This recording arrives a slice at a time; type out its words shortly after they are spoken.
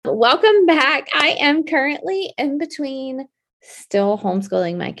Welcome back. I am currently in between still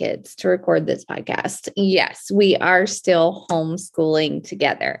homeschooling my kids to record this podcast. Yes, we are still homeschooling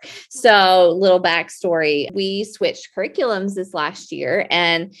together. So, little backstory, we switched curriculums this last year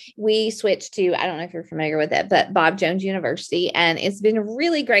and we switched to, I don't know if you're familiar with it, but Bob Jones University. And it's been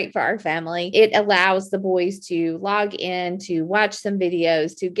really great for our family. It allows the boys to log in, to watch some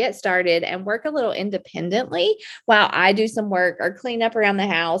videos, to get started and work a little independently while I do some work or clean up around the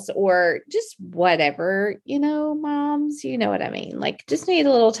house or just whatever, moms, what I mean? Like just need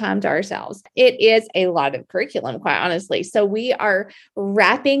a little time to ourselves. It is a lot of curriculum, quite honestly. So we are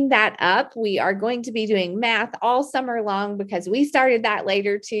wrapping that up. We are going to be doing math all summer long because we started that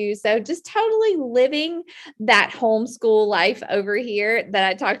later too. So just totally living that homeschool life over here that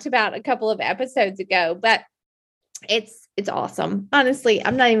I talked about a couple of episodes ago, but it's awesome. Honestly,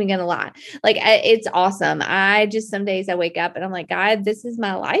 I'm not even going to lie. It's awesome. Some days I wake up and I'm like, God, this is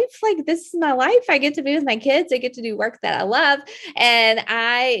my life. This is my life. I get to be with my kids. I get to do work that I love. And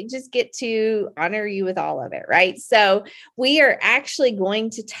I just get to honor you with all of it. Right. So we are actually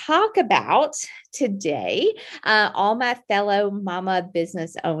going to talk about today, all my fellow mama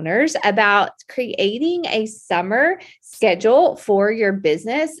business owners, about creating a summer schedule for your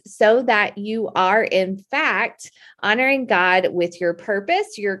business so that you are in fact honoring God with your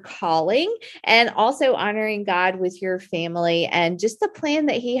purpose, your calling, and also honoring God with your family and just the plan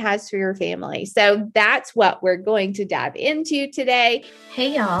that He has for your family. So that's what we're going to dive into today.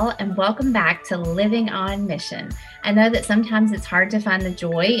 Hey, y'all, and welcome back to Living on Mission. I know that sometimes it's hard to find the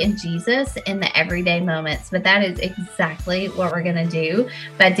joy in Jesus in the everyday moments, but that is exactly what we're going to do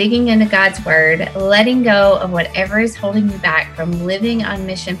by digging into God's word, letting go of whatever is holding you back from living on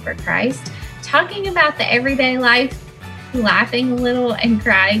mission for Christ, talking about the everyday life, laughing a little and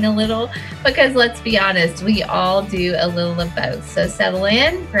crying a little, because let's be honest, we all do a little of both. So settle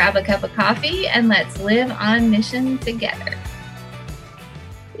in, grab a cup of coffee, and let's live on mission together.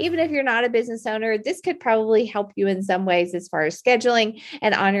 Even if you're not a business owner, this could probably help you in some ways as far as scheduling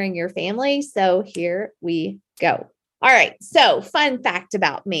and honoring your family. So here we go. All right. So fun fact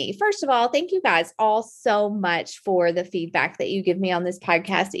about me. First of all, thank you guys all so much for the feedback that you give me on this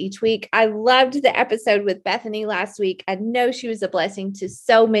podcast each week. I loved the episode with Bethany last week. I know she was a blessing to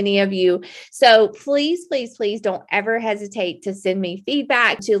so many of you. So please, please, please don't ever hesitate to send me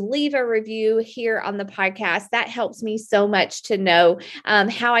feedback, to leave a review here on the podcast. That helps me so much to know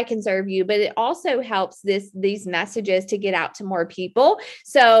how I can serve you, but it also helps these messages to get out to more people.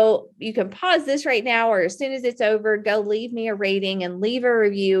 So you can pause this right now, or as soon as it's over, go leave me a rating and leave a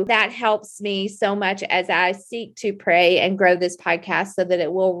review. That helps me so much as I seek to pray and grow this podcast so that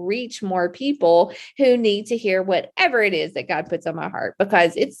it will reach more people who need to hear whatever it is that God puts on my heart,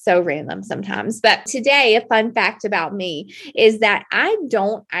 because it's so random sometimes. But today, a fun fact about me is that I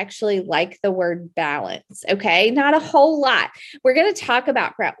don't actually like the word balance. Okay. Not a whole lot. We're going to talk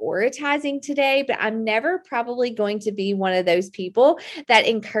about prioritizing today, but I'm never probably going to be one of those people that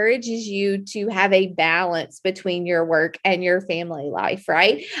encourages you to have a balance between your work and your family life,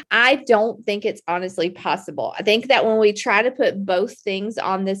 right? I don't think it's honestly possible. I think that when we try to put both things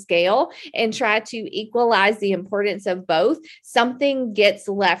on the scale and try to equalize the importance of both, something gets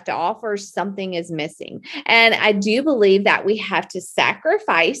left off or something is missing. And I do believe that we have to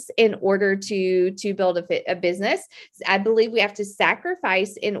sacrifice in order to build a business. I believe we have to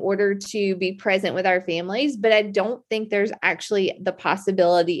sacrifice in order to be present with our families, but I don't think there's actually the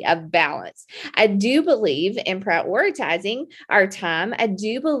possibility of balance. I do believe in prioritizing our time. I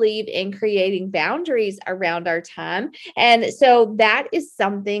do believe in creating boundaries around our time. And so that is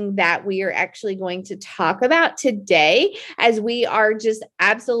something that we are actually going to talk about today, as we are just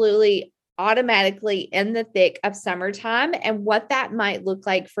absolutely automatically in the thick of summertime and what that might look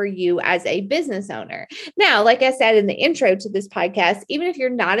like for you as a business owner. Now, like I said in the intro to this podcast, even if you're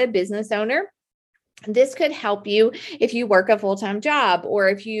not a business owner, this could help you if you work a full-time job, or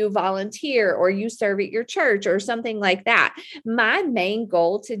if you volunteer, or you serve at your church or something like that. My main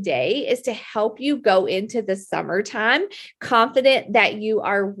goal today is to help you go into the summertime confident that you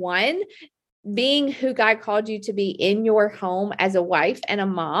are being who God called you to be in your home as a wife and a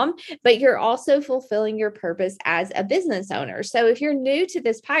mom, but you're also fulfilling your purpose as a business owner. So if you're new to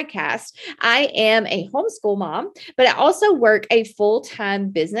this podcast, I am a homeschool mom, but I also work a full-time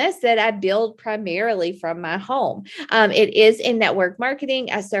business that I build primarily from my home. It is in network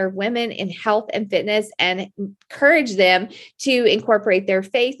marketing. I serve women in health and fitness and encourage them to incorporate their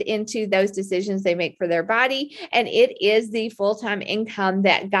faith into those decisions they make for their body. And it is the full-time income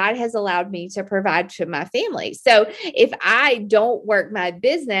that God has allowed me to provide to my family. So if I don't work my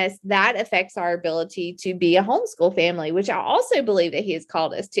business, that affects our ability to be a homeschool family, which I also believe that he has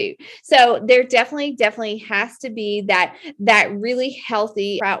called us to. So there definitely has to be that really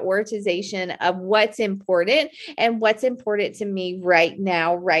healthy prioritization of what's important and what's important to me right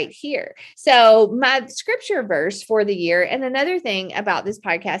now, right here. So my scripture verse for the year, and another thing about this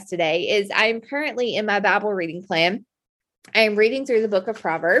podcast today is I'm currently in my Bible reading plan. I am reading through the book of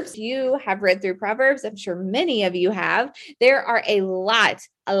Proverbs. You have read through Proverbs. I'm sure many of you have. There are a lot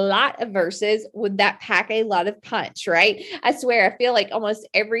of verses with that pack a lot of punch, right? I swear, I feel like almost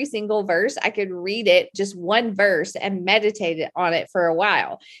every single verse, I could read it, just one verse, and meditate on it for a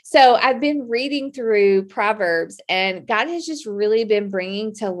while. So I've been reading through Proverbs, and God has just really been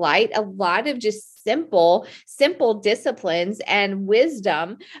bringing to light a lot of just simple disciplines and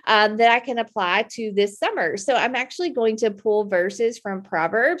wisdom that I can apply to this summer. So I'm actually going to pull verses from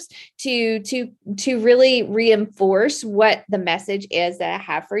Proverbs to really reinforce what the message is that I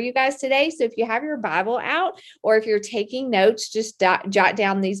have for you guys today. So if you have your Bible out, or if you're taking notes, just jot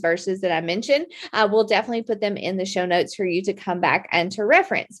down these verses that I mentioned. We'll definitely put them in the show notes for you to come back and to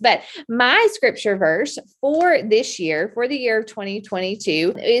reference. But my scripture verse for this year, for the year of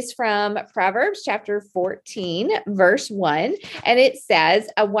 2022, is from Proverbs chapter 14, verse 1. And it says,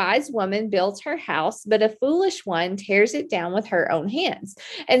 "A wise woman builds her house, but a foolish one tears it down with her own hands."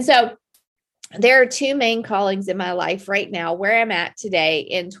 And so there are two main callings in my life right now where I'm at today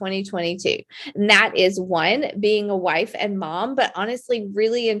in 2022. And that is one, being a wife and mom, but honestly,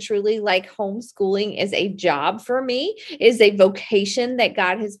 really and truly, like, homeschooling is a job for me, is a vocation that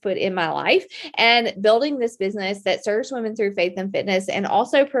God has put in my life, and building this business that serves women through faith and fitness and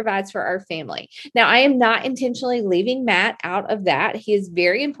also provides for our family. Now, I am not intentionally leaving Matt out of that. He is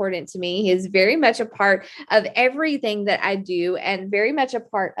very important to me. He is very much a part of everything that I do and very much a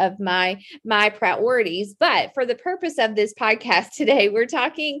part of my priorities. But for the purpose of this podcast today, we're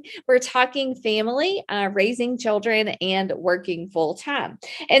talking family, raising children, and working full time.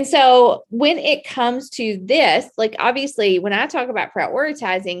 And so when it comes to this, like, obviously, when I talk about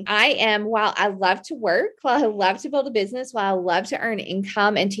prioritizing, while I love to work, while I love to build a business, while I love to earn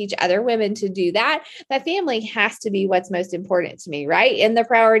income and teach other women to do that, my family has to be what's most important to me, right? In the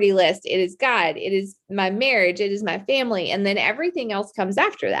priority list, it is God, it is my marriage, it is my family, and then everything else comes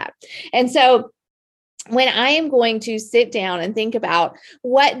after that. And so when I am going to sit down and think about,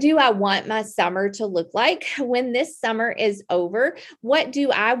 what do I want my summer to look like when this summer is over? What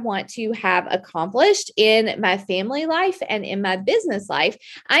do I want to have accomplished in my family life and in my business life?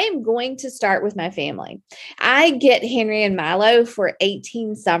 I am going to start with my family. I get Henry and Milo for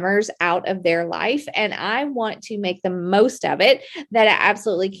 18 summers out of their life, and I want to make the most of it that I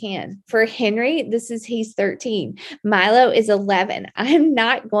absolutely can. For Henry, he's 13. Milo is 11. I'm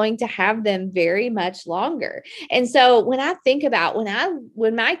not going to have them very much longer. And so when I think about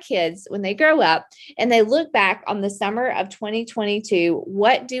when my kids, when they grow up and they look back on the summer of 2022,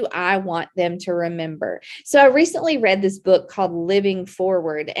 what do I want them to remember? So I recently read this book called Living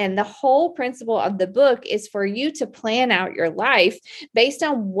Forward, and the whole principle of the book is for you to plan out your life based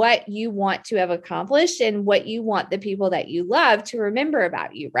on what you want to have accomplished and what you want the people that you love to remember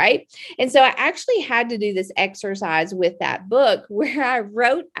about you, right? And so I actually had to do this exercise with that book where I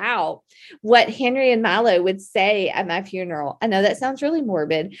wrote out what Henry and Milo would say at my funeral. I know that sounds really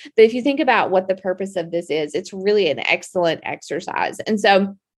morbid, but if you think about what the purpose of this is, it's really an excellent exercise. And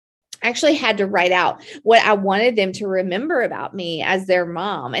so I actually had to write out what I wanted them to remember about me as their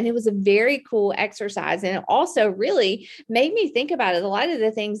mom. And it was a very cool exercise. And it also really made me think about it. A lot of the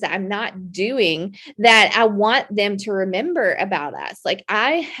things that I'm not doing that I want them to remember about us. Like,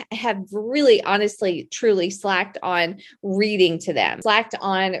 I have really, honestly, truly slacked on reading to them, slacked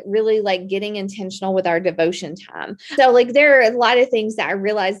on really like getting intentional with our devotion time. So like, there are a lot of things that I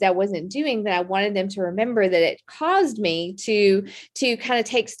realized I wasn't doing that I wanted them to remember, that it caused me to kind of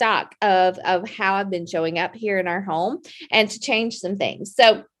take stock of how I've been showing up here in our home and to change some things.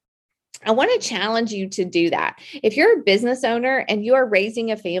 So I want to challenge you to do that. If you're a business owner and you are raising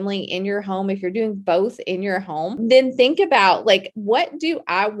a family in your home, if you're doing both in your home, then think about, like, what do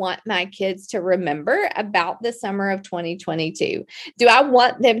I want my kids to remember about the summer of 2022? Do I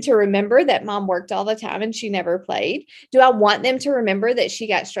want them to remember that mom worked all the time and she never played? Do I want them to remember that she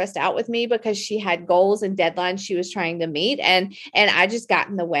got stressed out with me because she had goals and deadlines she was trying to meet and I just got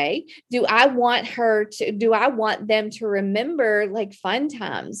in the way? Do I want them to remember like fun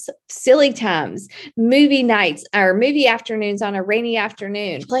times, silly times, movie nights or movie afternoons on a rainy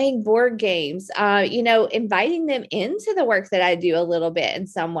afternoon, playing board games, inviting them into the work that I do a little bit in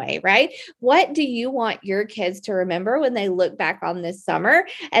some way, right? What do you want your kids to remember when they look back on this summer?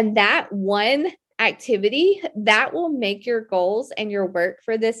 And that one activity that will make your goals and your work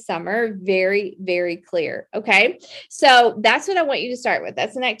for this summer very, very clear. Okay. So that's what I want you to start with.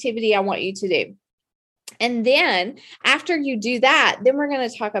 That's an activity I want you to do. And then after you do that, then we're going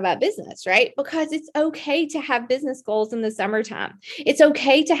to talk about business, right? Because it's okay to have business goals in the summertime. It's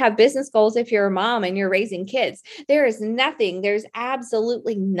okay to have business goals if you're a mom and you're raising kids. There's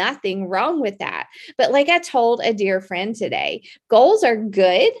absolutely nothing wrong with that. But like I told a dear friend today, goals are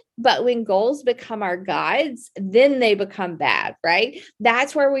good. But when goals become our gods, then they become bad, right?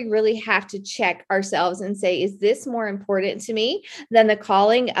 That's where we really have to check ourselves and say, is this more important to me than the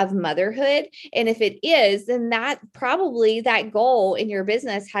calling of motherhood? And if it is, then that goal in your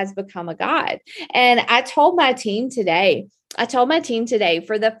business has become a god. And I told my team today,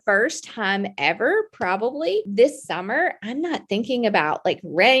 for the first time ever, probably this summer, I'm not thinking about like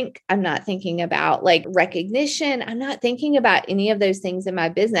rank. I'm not thinking about like recognition. I'm not thinking about any of those things in my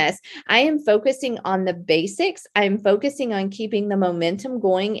business. I am focusing on the basics. I'm focusing on keeping the momentum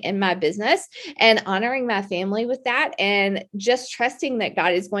going in my business and honoring my family with that, and just trusting that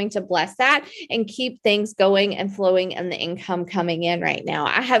God is going to bless that and keep things going and flowing and the income coming in right now.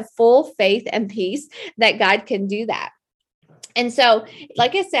 I have full faith and peace that God can do that. And so,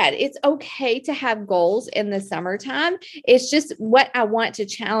 like I said, it's okay to have goals in the summertime. It's just what I want to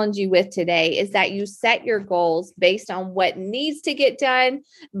challenge you with today is that you set your goals based on what needs to get done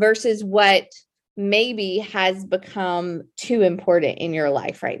versus what maybe has become too important in your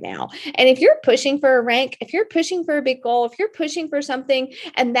life right now. And if you're pushing for a rank, if you're pushing for a big goal, if you're pushing for something,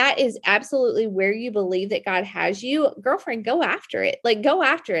 and that is absolutely where you believe that God has you, girlfriend, go after it. Like, go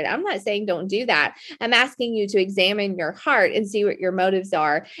after it. I'm not saying don't do that. I'm asking you to examine your heart and see what your motives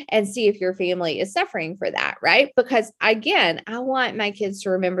are and see if your family is suffering for that, right? Because again, I want my kids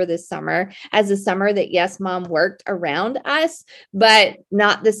to remember this summer as a summer that, yes, mom worked around us, but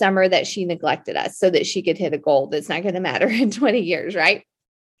not the summer that she neglected us so that she could hit a goal that's not going to matter in 20 years, right?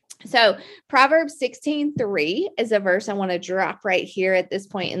 So Proverbs 16:3 is a verse I want to drop right here at this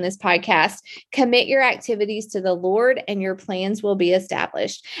point in this podcast. Commit your activities to the Lord and your plans will be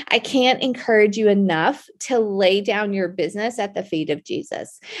established. I can't encourage you enough to lay down your business at the feet of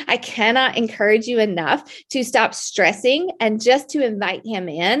Jesus. I cannot encourage you enough to stop stressing and just to invite him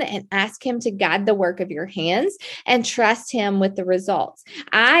in and ask him to guide the work of your hands and trust him with the results.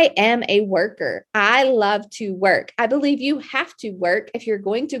 I am a worker. I love to work. I believe you have to work if you're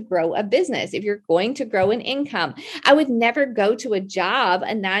going to grow a business, if you're going to grow an income. I would never go to a job,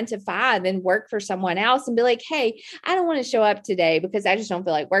 a 9 to 5, and work for someone else and be like, hey, I don't want to show up today because I just don't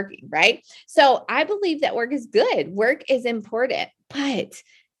feel like working, right? So I believe that work is good. Work is important, but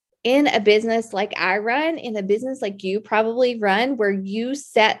in a business like I run, in a business like you probably run, where you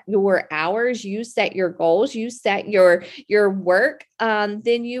set your hours, you set your goals, you set your work, then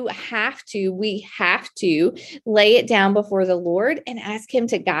we have to lay it down before the Lord and ask him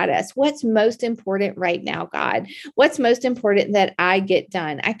to guide us. What's most important right now, God? What's most important that I get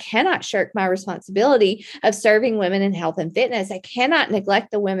done? I cannot shirk my responsibility of serving women in health and fitness. I cannot neglect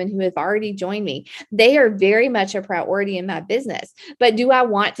the women who have already joined me. They are very much a priority in my business. But do I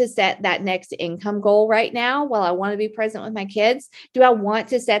want to set that next income goal right now while I want to be present with my kids? Do I want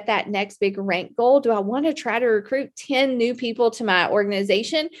to set that next big rank goal? Do I want to try to recruit 10 new people to my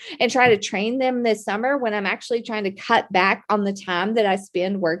organization and try to train them this summer when I'm actually trying to cut back on the time that I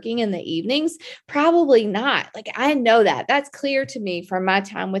spend working in the evenings? Probably not. Like, I know that. That's clear to me from my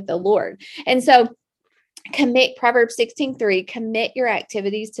time with the Lord. And so Proverbs 16:3, commit your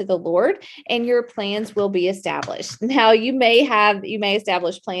activities to the Lord and your plans will be established. Now you may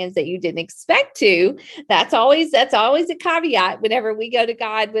establish plans that you didn't expect to. That's always a caveat whenever we go to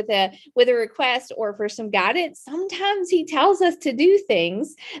God with a request or for some guidance. Sometimes he tells us to do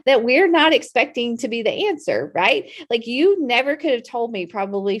things that we're not expecting to be the answer, right? Like, you never could have told me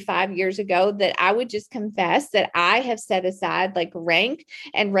probably 5 years ago that I would just confess that I have set aside like rank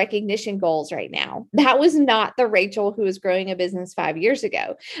and recognition goals right now. That was not the Rachel who was growing a business 5 years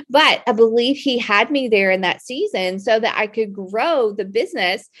ago. But I believe he had me there in that season so that I could grow the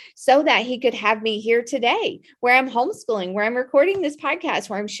business so that he could have me here today, where I'm homeschooling, where I'm recording this podcast,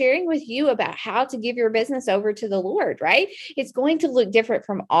 where I'm sharing with you about how to give your business over to the Lord, right? It's going to look different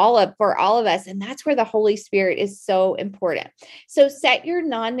for all of us. And that's where the Holy Spirit is so important. So set your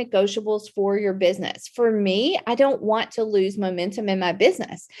non-negotiables for your business. For me, I don't want to lose momentum in my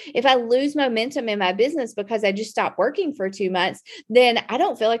business. If I lose momentum in my business, business because I just stopped working for 2 months, then I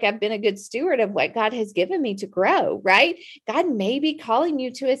don't feel like I've been a good steward of what God has given me to grow, right? God may be calling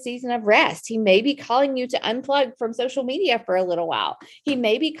you to a season of rest. He may be calling you to unplug from social media for a little while. He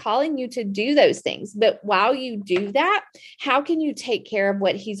may be calling you to do those things. But while you do that, how can you take care of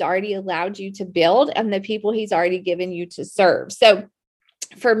what he's already allowed you to build and the people he's already given you to serve? So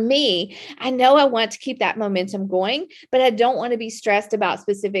for me, I know I want to keep that momentum going, but I don't want to be stressed about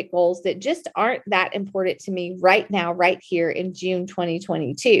specific goals that just aren't that important to me right now, right here in June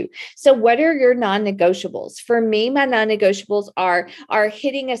 2022. So what are your non-negotiables? For me, my non-negotiables are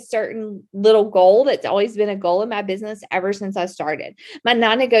hitting a certain little goal that's always been a goal in my business ever since I started. My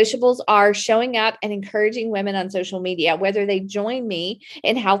non-negotiables are showing up and encouraging women on social media, whether they join me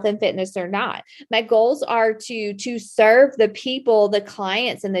in health and fitness or not. My goals are to serve the people, the clients,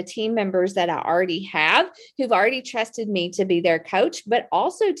 and the team members that I already have who've already trusted me to be their coach, but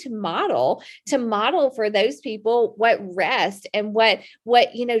also to model for those people what rest and what,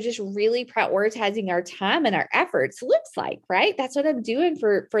 just really prioritizing our time and our efforts looks like, right? That's what I'm doing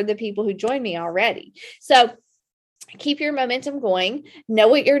for the people who join me already. So keep your momentum going, know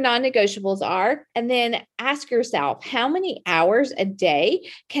what your non-negotiables are, and then ask yourself, how many hours a day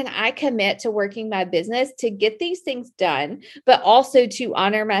can I commit to working my business to get these things done, but also to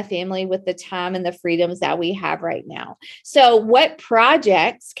honor my family with the time and the freedoms that we have right now? So what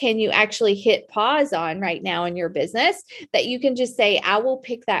projects can you actually hit pause on right now in your business that you can just say, I will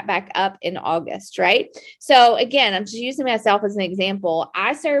pick that back up in August, right? So again, I'm just using myself as an example.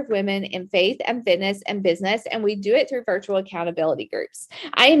 I serve women in faith and fitness and business, and we do it through virtual accountability groups.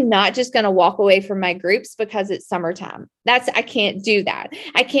 I am not just going to walk away from my groups because it's summertime. I can't do that.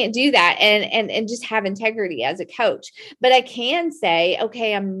 I can't do that and just have integrity as a coach. But I can say,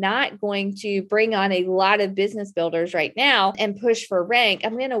 okay, I'm not going to bring on a lot of business builders right now and push for rank.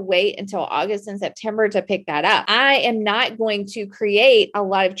 I'm going to wait until August and September to pick that up. I am not going to create a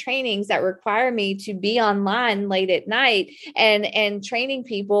lot of trainings that require me to be online late at night and training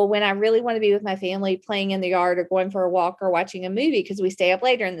people when I really want to be with my family, playing in the yard or going for a walk or watching a movie because we stay up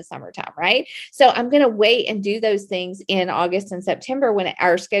later in the summertime, right? So I'm going to wait and do those things in August and September when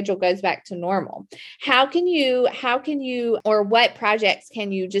our schedule goes back to normal. How can you, or what projects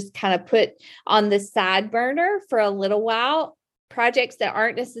can you just kind of put on the side burner for a little while? Projects that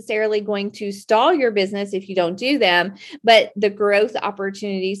aren't necessarily going to stall your business if you don't do them, but the growth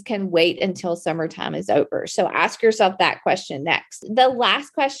opportunities can wait until summertime is over. So ask yourself that question next. The last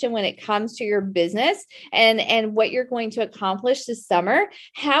question when it comes to your business and what you're going to accomplish this summer,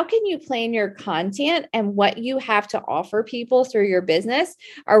 how can you plan your content and what you have to offer people through your business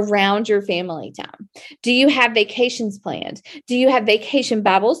around your family time? Do you have vacations planned? Do you have vacation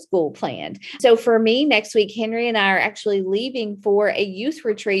Bible school planned? So for me, next week, Henry and I are actually leaving for a youth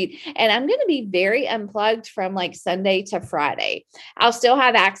retreat, and I'm going to be very unplugged from like Sunday to Friday. I'll still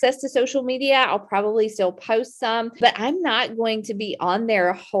have access to social media. I'll probably still post some, but I'm not going to be on there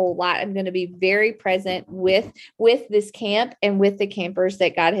a whole lot. I'm going to be very present with this camp and with the campers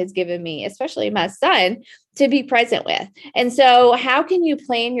that God has given me, especially my son, to be present with. And so how can you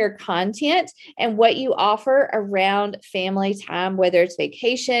plan your content and what you offer around family time, whether it's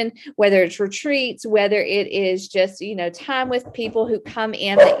vacation, whether it's retreats, whether it is just, time with people who come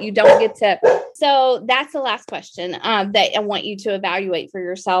in that you don't get to. So that's the last question that I want you to evaluate for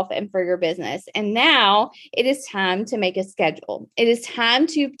yourself and for your business. And now it is time to make a schedule. It is time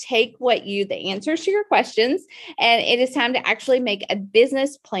to take the answers to your questions, and it is time to actually make a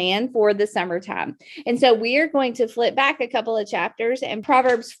business plan for the summertime. And so we are going to flip back a couple of chapters in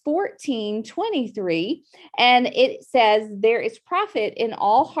Proverbs 14:23, and it says, there is profit in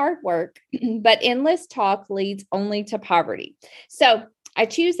all hard work, but endless talk leads only to poverty. So I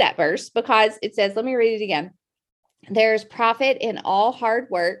choose that verse because it says, let me read it again. There's profit in all hard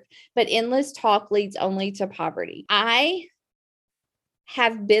work, but endless talk leads only to poverty. I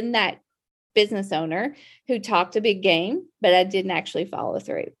have been that business owner who talked a big game, but I didn't actually follow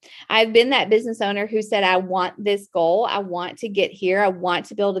through. I've been that business owner who said, I want this goal. I want to get here. I want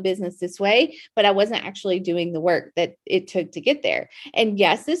to build a business this way, but I wasn't actually doing the work that it took to get there. And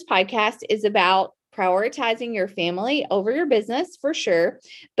yes, this podcast is about prioritizing your family over your business for sure,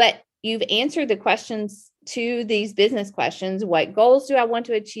 but you've answered the questions to these business questions. What goals do I want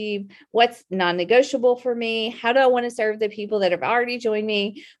to achieve? What's non-negotiable for me? How do I want to serve the people that have already joined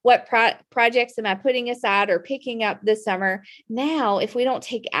me? What projects am I putting aside or picking up this summer? Now, if we don't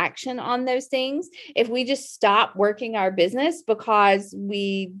take action on those things, if we just stop working our business because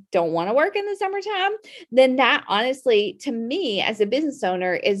we don't want to work in the summertime, then that honestly, to me as a business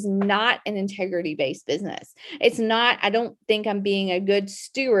owner, is not an integrity-based business. It's not, I don't think I'm being a good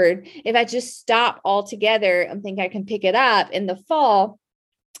steward if I just stop altogether and think I can pick it up in the fall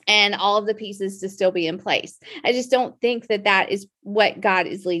and all of the pieces to still be in place. I just don't think that that is what God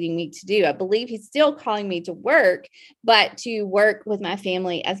is leading me to do. I believe he's still calling me to work, but to work with my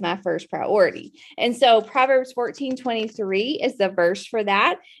family as my first priority. And so Proverbs 14:23 is the verse for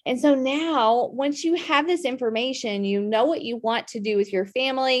that. And so now, once you have this information, you know what you want to do with your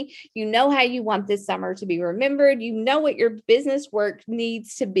family, you know how you want this summer to be remembered, you know what your business work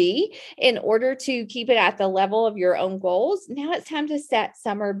needs to be in order to keep it at the level of your own goals. Now it's time to set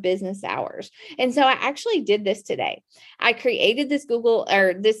summer business hours. And so I actually did this today. I created this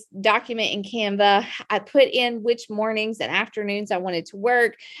this document in Canva. I put in which mornings and afternoons I wanted to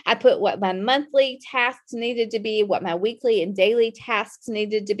work. I put what my monthly tasks needed to be, what my weekly and daily tasks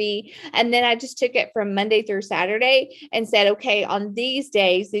needed to be. And then I just took it from Monday through Saturday and said, okay, on these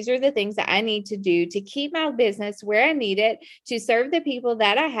days, these are the things that I need to do to keep my business where I need it, to serve the people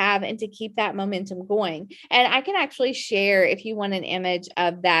that I have, and to keep that momentum going. And I can actually share, if you want an image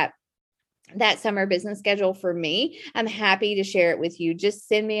of that summer business schedule for me, I'm happy to share it with you. Just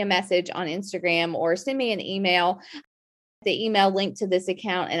send me a message on Instagram or send me an email, the email link to this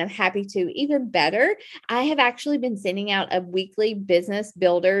account, and I'm happy to. Even better, I have actually been sending out a weekly business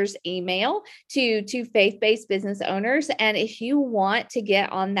builders email to faith-based business owners. And if you want to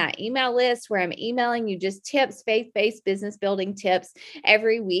get on that email list where I'm emailing you just tips, faith-based business building tips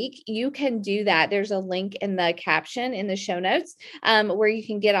every week, you can do that. There's a link in the caption in the show notes where you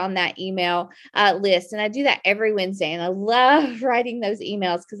can get on that email list. And I do that every Wednesday. And I love writing those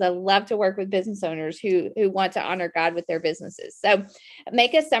emails because I love to work with business owners who want to honor God with their businesses. So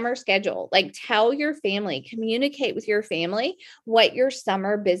make a summer schedule, like tell your family, communicate with your family what your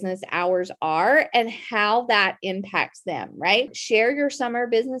summer business hours are and how that impacts them, right? Share your summer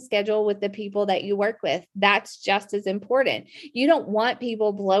business schedule with the people that you work with. That's just as important. You don't want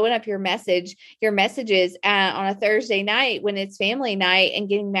people blowing up your messages on a Thursday night when it's family night and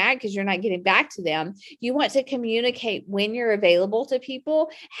getting mad because you're not getting back to them. You want to communicate when you're available to people,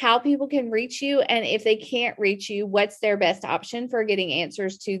 how people can reach you, and if they can't reach you, what's their best option for getting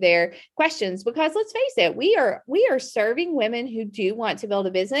answers to their questions. Because let's face it, we are serving women who do want to build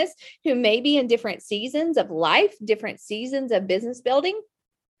a business, who may be in different seasons of life, different seasons of business building.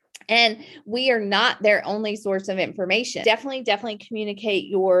 And we are not their only source of information. Definitely communicate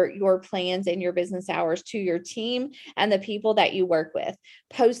your plans and your business hours to your team and the people that you work with.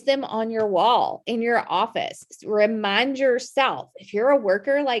 Post them on your wall in your office. Remind yourself, if you're a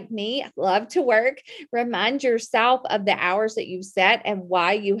worker like me, love to work, remind yourself of the hours that you've set and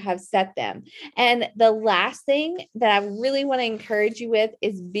why you have set them. And the last thing that I really want to encourage you with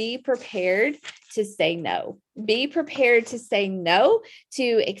is be prepared to say no. Be prepared to say no to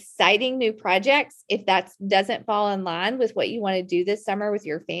exciting new projects if that doesn't fall in line with what you want to do this summer with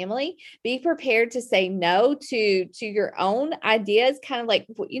your family. Be prepared to say no to your own ideas. Kind of like,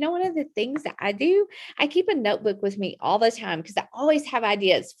 one of the things that I do, I keep a notebook with me all the time because I always have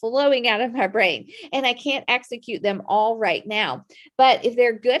ideas flowing out of my brain and I can't execute them all right now. But if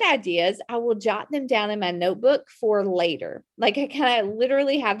they're good ideas, I will jot them down in my notebook for later. Like I kind of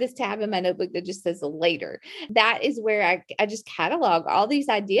literally have this tab in my notebook that just says later. That is where I just catalog all these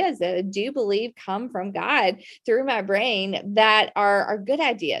ideas that I do believe come from God through my brain that are good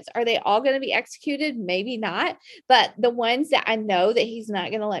ideas. Are they all going to be executed? Maybe not. But the ones that I know that he's not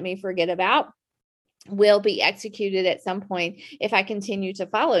going to let me forget about will be executed at some point if I continue to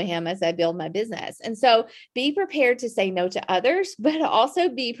follow him as I build my business. And so be prepared to say no to others, but also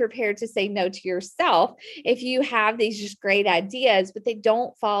be prepared to say no to yourself if you have these just great ideas, but they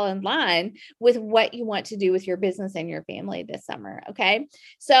don't fall in line with what you want to do with your business and your family this summer. Okay.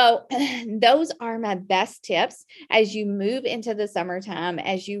 So those are my best tips as you move into the summertime,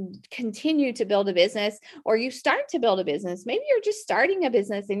 as you continue to build a business or you start to build a business. Maybe you're just starting a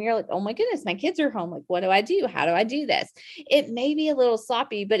business and you're like, oh my goodness, my kids are home. overwhelmed. Like, what do I do? How do I do this? It may be a little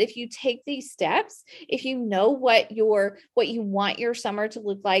sloppy, but if you take these steps, if you know what you want your summer to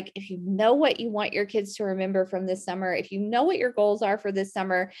look like, if you know what you want your kids to remember from this summer, if you know what your goals are for this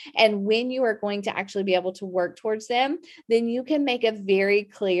summer and when you are going to actually be able to work towards them, then you can make a very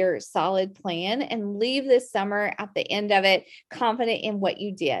clear, solid plan and leave this summer at the end of it confident in what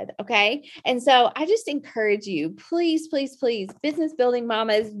you did. Okay. And so I just encourage you, please, please, please, business building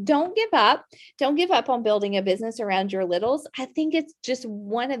mamas, don't give up. Don't give up on building a business around your littles. I think it's just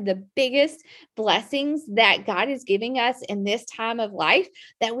one of the biggest blessings that God is giving us in this time of life,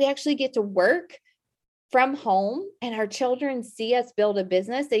 that we actually get to work from home and our children see us build a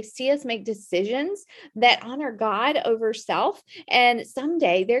business. They see us make decisions that honor God over self. And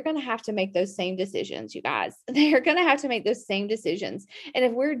someday they're going to have to make those same decisions, you guys. They're going to have to make those same decisions. And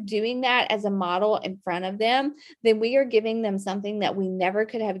if we're doing that as a model in front of them, then we are giving them something that we never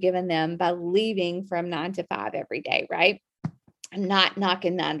could have given them by leaving from 9 to 5 every day, right? I'm not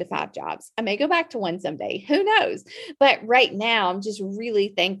knocking 9 to 5 jobs. I may go back to one someday. Who knows? But right now, I'm just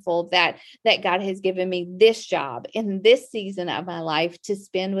really thankful that God has given me this job in this season of my life to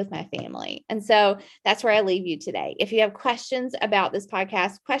spend with my family. And so that's where I leave you today. If you have questions about this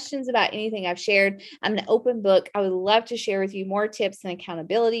podcast, questions about anything I've shared, I'm an open book. I would love to share with you more tips and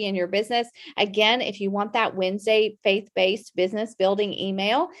accountability in your business. Again, if you want that Wednesday faith-based business building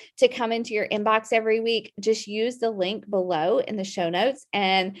email to come into your inbox every week, just use the link below in the show notes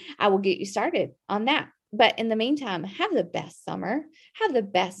and I will get you started on that. But in the meantime, have the best summer. Have the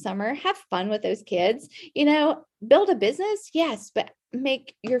best summer. Have fun with those kids. Build a business. Yes, but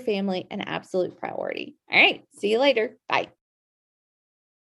make your family an absolute priority. All right. See you later. Bye.